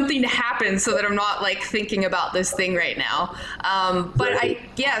need something to happen so that I'm not like thinking about this thing right now.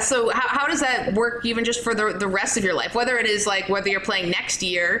 So how does that work even just for the rest of your life? Whether it is like whether you're playing next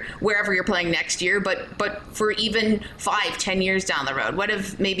year, wherever you're playing next year, but for even 5-10 years down the road, what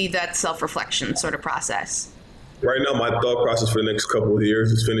if maybe that self-reflection sort of process? Right now, my thought process for the next couple of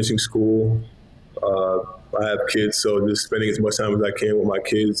years is finishing school. I have kids, so just spending as much time as I can with my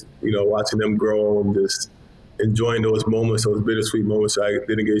kids, watching them grow and just enjoying those moments, those bittersweet moments I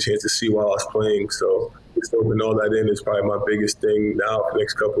didn't get a chance to see while I was playing. So just opening all that in is probably my biggest thing now for the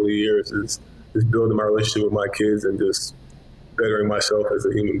next couple of years, is just building my relationship with my kids and just bettering myself as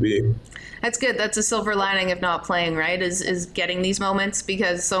a human being. That's good. That's a silver lining of not playing, right? Is getting these moments,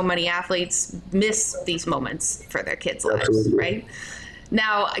 because so many athletes miss these moments for their kids' lives, Absolutely. Right?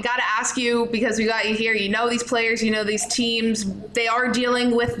 Now, I got to ask you, because we got you here, you know these players, you know these teams, they are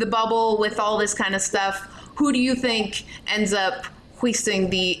dealing with the bubble, with all this kind of stuff. Who do you think ends up hoisting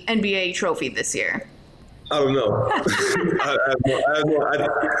the NBA trophy this year? I don't know. I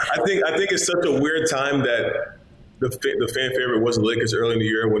think it's such a weird time that the fan favorite was the Lakers early in the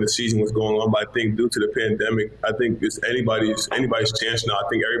year when the season was going on. But I think due to the pandemic, I think it's anybody's chance now. I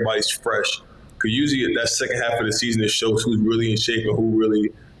think everybody's fresh. Because usually that second half of the season, it shows who's really in shape and who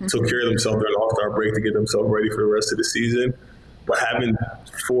really took care of themselves during the All-Star break to get themselves ready for the rest of the season. But having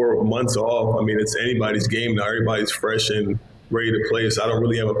 4 months off, I mean, it's anybody's game now. Everybody's fresh and ready to play. So I don't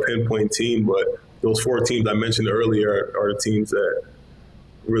really have a pinpoint team, but those 4 teams I mentioned earlier are the teams that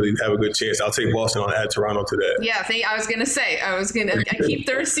really have a good chance. I'll take Boston. I'll add Toronto to that. Yeah, I was gonna say. I keep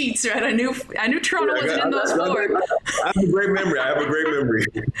the receipts, right? I knew Toronto wasn't in those 4. I have a great memory.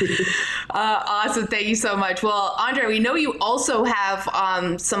 Awesome. Thank you so much. Well, Andre, we know you also have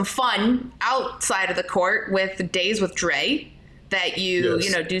some fun outside of the court with Days with Dre. that you,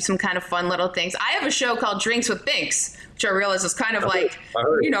 do some kind of fun little things. I have a show called Drinks with Binks, which I realize is kind of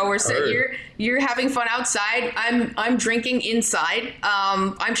you're having fun outside. I'm drinking inside.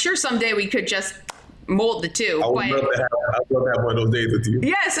 I'm sure someday we could just mold the two. I would love to have one of those days with you.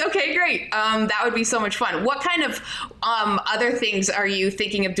 Yes. Okay, great. That would be so much fun. What kind of other things are you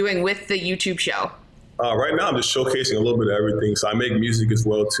thinking of doing with the YouTube show? Right now, I'm just showcasing a little bit of everything. So I make music as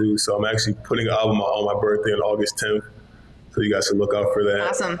well, too. So I'm actually putting an album out on my birthday on August 10th. So you guys can look out for that.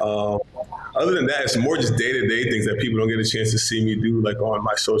 Awesome. Other than that, it's more just day-to-day things that people don't get a chance to see me do, like on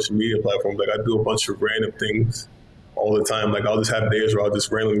my social media platforms. Like I do a bunch of random things all the time. Like I'll just have days where I'll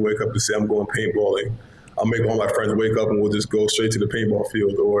just randomly wake up and say I'm going paintballing. I'll make all my friends wake up and we'll just go straight to the paintball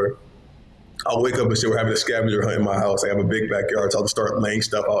field. Or I'll wake up and say we're having a scavenger hunt in my house. I have a big backyard, so I'll just start laying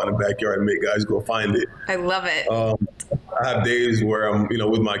stuff out in the backyard and make guys go find it. I love it. I have days where I'm,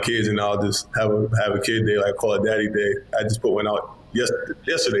 with my kids, and I'll just have a kid day, like I call it Daddy Day. I just put one out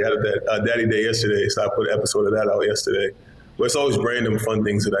yesterday. I had a Daddy Day yesterday, so I put an episode of that out yesterday. But it's always random fun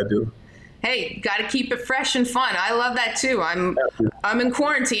things that I do. Hey, got to keep it fresh and fun. I love that too. I'm in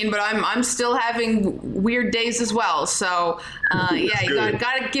quarantine, but I'm still having weird days as well. So you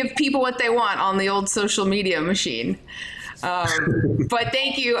got to give people what they want on the old social media machine. But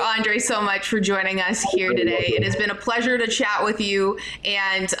thank you, Andre, so much for joining us here today. It has been a pleasure to chat with you,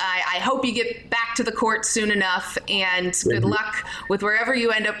 and I hope you get back to the court soon enough, and good luck with wherever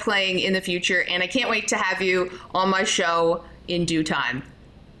you end up playing in the future. And I can't wait to have you on my show in due time.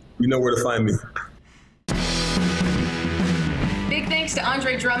 You know where to find me. Big thanks to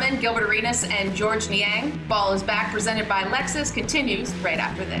Andre Drummond, Gilbert Arenas, and George Niang. Ball is Back, presented by Lexus, continues right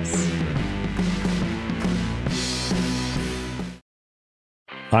after this.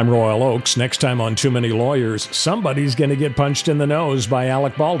 I'm Royal Oaks. Next time on Too Many Lawyers, somebody's going to get punched in the nose by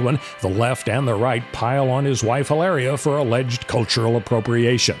Alec Baldwin. The left and the right pile on his wife Hilaria for alleged cultural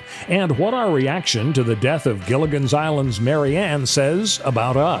appropriation. And what our reaction to the death of Gilligan's Island's Mary Ann says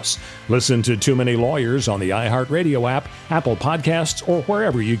about us. Listen to Too Many Lawyers on the iHeartRadio app, Apple Podcasts, or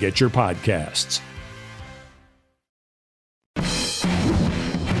wherever you get your podcasts.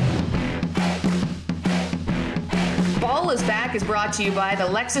 Ball is Back is brought to you by the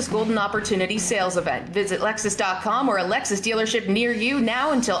Lexus Golden Opportunity Sales Event. Visit Lexus.com or a Lexus dealership near you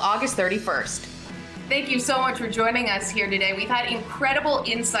now until August 31st. Thank you so much for joining us here today. We've had incredible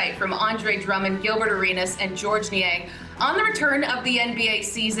insight from Andre Drummond, Gilbert Arenas, and George Niang on the return of the NBA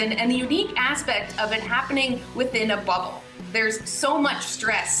season and the unique aspect of it happening within a bubble. There's so much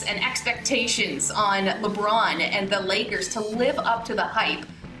stress and expectations on LeBron and the Lakers to live up to the hype.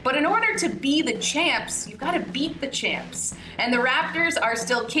 But in order to be the champs, you've got to beat the champs. And the Raptors are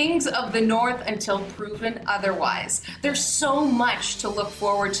still kings of the North until proven otherwise. There's so much to look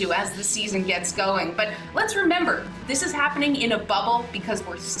forward to as the season gets going. But let's remember, this is happening in a bubble because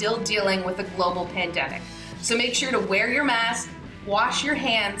we're still dealing with a global pandemic. So make sure to wear your mask, wash your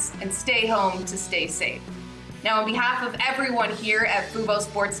hands, and stay home to stay safe. Now, on behalf of everyone here at Fubo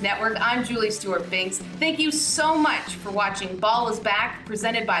Sports Network, I'm Julie Stewart-Binks. Thank you so much for watching Ball is Back,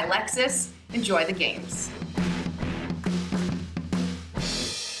 presented by Lexus. Enjoy the games.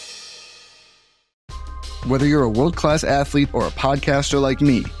 Whether you're a world-class athlete or a podcaster like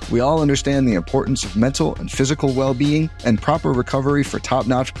me, we all understand the importance of mental and physical well-being and proper recovery for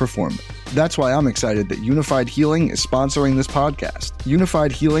top-notch performance. That's why I'm excited that Unified Healing is sponsoring this podcast.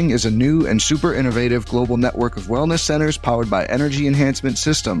 Unified Healing is a new and super innovative global network of wellness centers powered by Energy Enhancement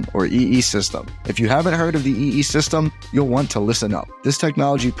System, or EE System. If you haven't heard of the EE System, you'll want to listen up. This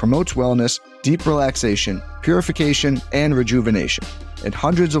technology promotes wellness, deep relaxation, purification, and rejuvenation. In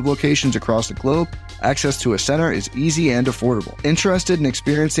hundreds of locations across the globe, access to a center is easy and affordable. Interested in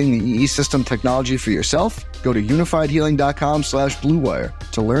experiencing the EE System technology for yourself? Go to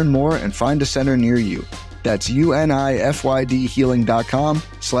unifiedhealing.com/bluewire to learn more and find a center near you. That's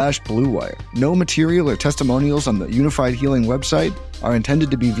unifydhealing.com/bluewire. No material or testimonials on the Unified Healing website are intended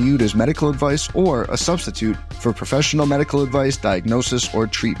to be viewed as medical advice or a substitute for professional medical advice, diagnosis, or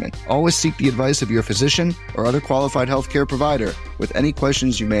treatment. Always seek the advice of your physician or other qualified healthcare provider with any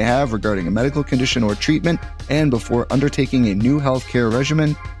questions you may have regarding a medical condition or treatment and before undertaking a new healthcare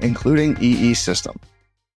regimen, including EE System.